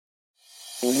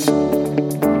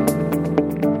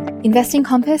Investing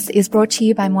Compass is brought to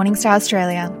you by Morningstar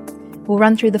Australia. We'll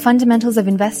run through the fundamentals of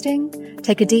investing,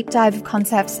 take a deep dive of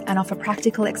concepts, and offer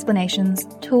practical explanations,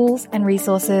 tools, and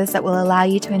resources that will allow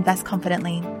you to invest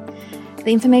confidently.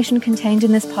 The information contained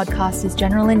in this podcast is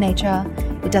general in nature.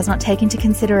 It does not take into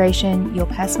consideration your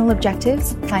personal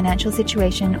objectives, financial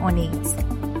situation, or needs.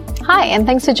 Hi, and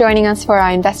thanks for joining us for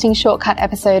our Investing Shortcut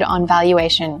episode on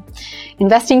valuation.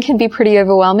 Investing can be pretty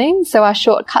overwhelming, so our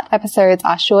shortcut episodes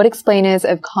are short explainers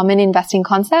of common investing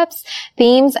concepts,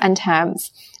 themes, and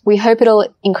terms. We hope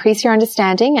it'll increase your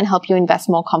understanding and help you invest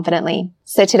more confidently.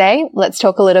 So today, let's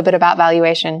talk a little bit about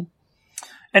valuation.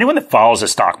 Anyone that follows the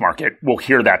stock market will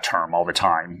hear that term all the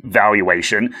time,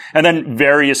 valuation, and then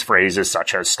various phrases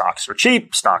such as stocks are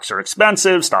cheap, stocks are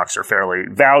expensive, stocks are fairly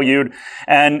valued.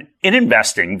 And in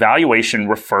investing, valuation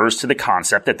refers to the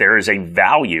concept that there is a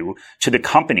value to the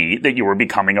company that you are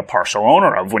becoming a partial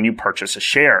owner of when you purchase a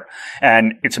share.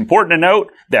 And it's important to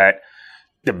note that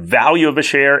the value of a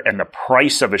share and the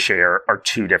price of a share are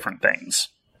two different things.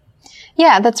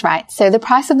 Yeah, that's right. So the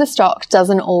price of the stock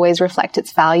doesn't always reflect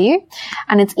its value,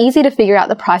 and it's easy to figure out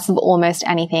the price of almost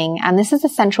anything. And this is a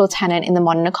central tenet in the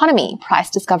modern economy,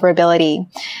 price discoverability.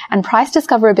 And price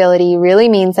discoverability really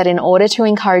means that in order to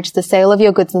encourage the sale of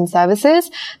your goods and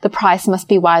services, the price must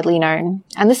be widely known.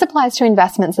 And this applies to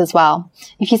investments as well.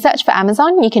 If you search for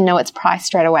Amazon, you can know its price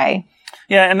straight away.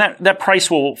 Yeah, and that price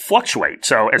will fluctuate.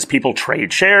 So as people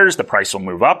trade shares, the price will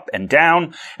move up and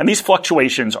down. And these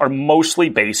fluctuations are mostly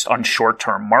based on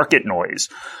short-term market noise.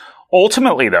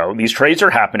 Ultimately, though, these trades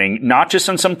are happening not just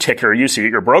on some ticker you see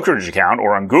at your brokerage account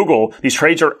or on Google. These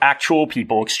trades are actual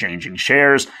people exchanging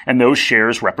shares, and those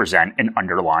shares represent an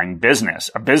underlying business,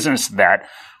 a business that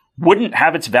wouldn't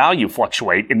have its value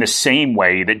fluctuate in the same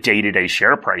way that day-to-day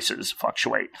share prices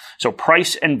fluctuate. So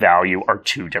price and value are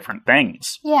two different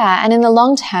things. Yeah, and in the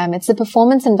long term, it's the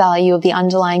performance and value of the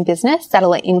underlying business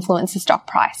that'll influence the stock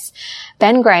price.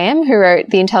 Ben Graham, who wrote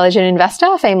The Intelligent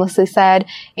Investor, famously said,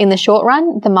 "In the short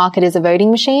run, the market is a voting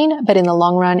machine, but in the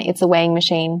long run, it's a weighing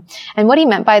machine." And what he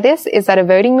meant by this is that a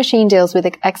voting machine deals with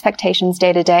expectations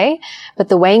day to day, but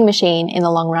the weighing machine in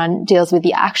the long run deals with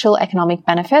the actual economic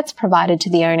benefits provided to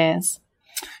the owners.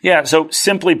 Yeah, so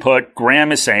simply put,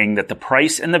 Graham is saying that the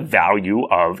price and the value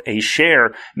of a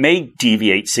share may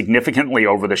deviate significantly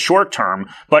over the short term,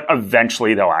 but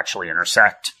eventually they'll actually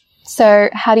intersect. So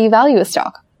how do you value a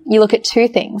stock? You look at two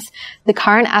things: the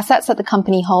current assets that the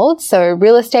company holds, so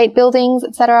real estate, buildings,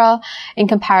 etc., in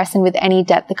comparison with any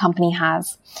debt the company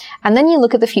has. And then you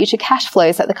look at the future cash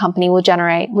flows that the company will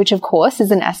generate, which of course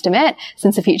is an estimate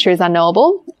since the future is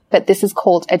unknowable, but this is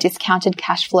called a discounted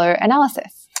cash flow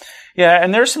analysis. Yeah,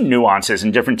 and there's some nuances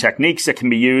and different techniques that can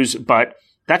be used, but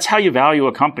that's how you value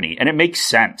a company. And it makes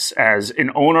sense. As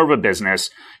an owner of a business,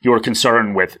 you're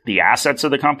concerned with the assets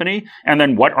of the company and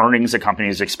then what earnings the company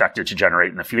is expected to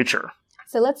generate in the future.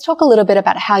 So let's talk a little bit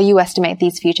about how you estimate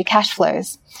these future cash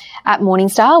flows. At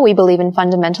Morningstar, we believe in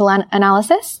fundamental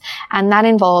analysis, and that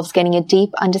involves getting a deep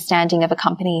understanding of a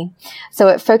company. So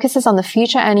it focuses on the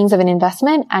future earnings of an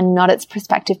investment and not its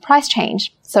prospective price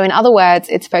change. So in other words,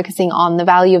 it's focusing on the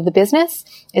value of the business,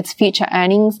 its future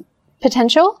earnings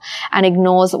potential, and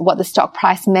ignores what the stock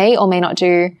price may or may not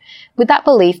do, with that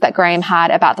belief that Graham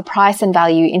had about the price and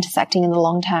value intersecting in the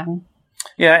long term.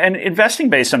 Yeah, and investing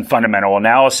based on fundamental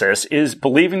analysis is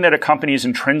believing that a company's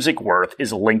intrinsic worth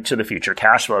is linked to the future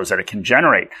cash flows that it can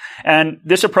generate. And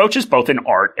this approach is both an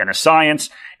art and a science.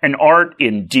 An art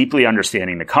in deeply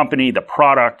understanding the company, the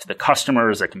product, the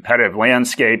customers, the competitive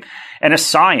landscape, and a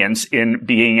science in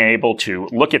being able to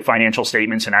look at financial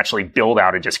statements and actually build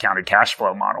out a discounted cash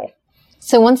flow model.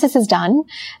 So once this is done,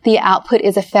 the output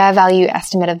is a fair value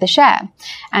estimate of the share.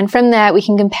 And from there, we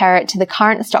can compare it to the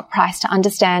current stock price to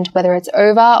understand whether it's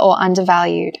over or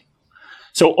undervalued.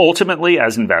 So ultimately,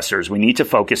 as investors, we need to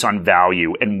focus on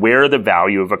value and where the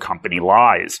value of a company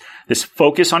lies. This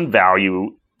focus on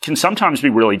value can sometimes be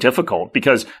really difficult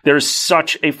because there's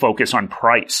such a focus on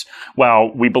price.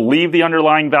 While we believe the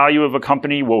underlying value of a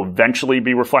company will eventually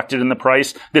be reflected in the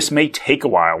price, this may take a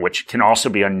while, which can also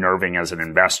be unnerving as an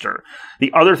investor.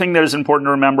 The other thing that is important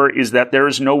to remember is that there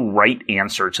is no right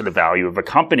answer to the value of a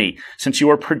company since you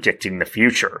are predicting the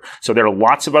future. So there are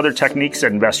lots of other techniques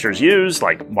that investors use,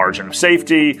 like margin of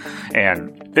safety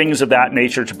and things of that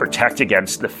nature to protect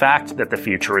against the fact that the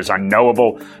future is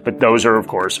unknowable. But those are, of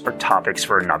course, are topics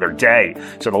for another day.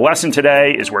 So the lesson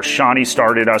today is where Shani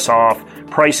started us off.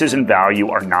 Prices and value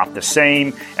are not the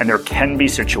same, and there can be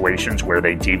situations where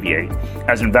they deviate.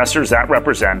 As investors, that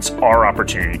represents our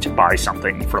opportunity to buy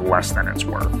something for less than it's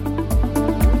worth.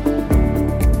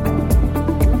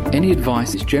 Any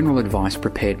advice is general advice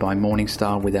prepared by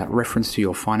Morningstar without reference to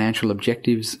your financial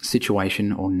objectives,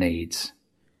 situation, or needs.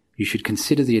 You should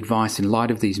consider the advice in light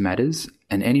of these matters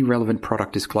and any relevant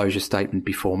product disclosure statement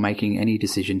before making any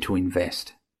decision to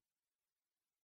invest.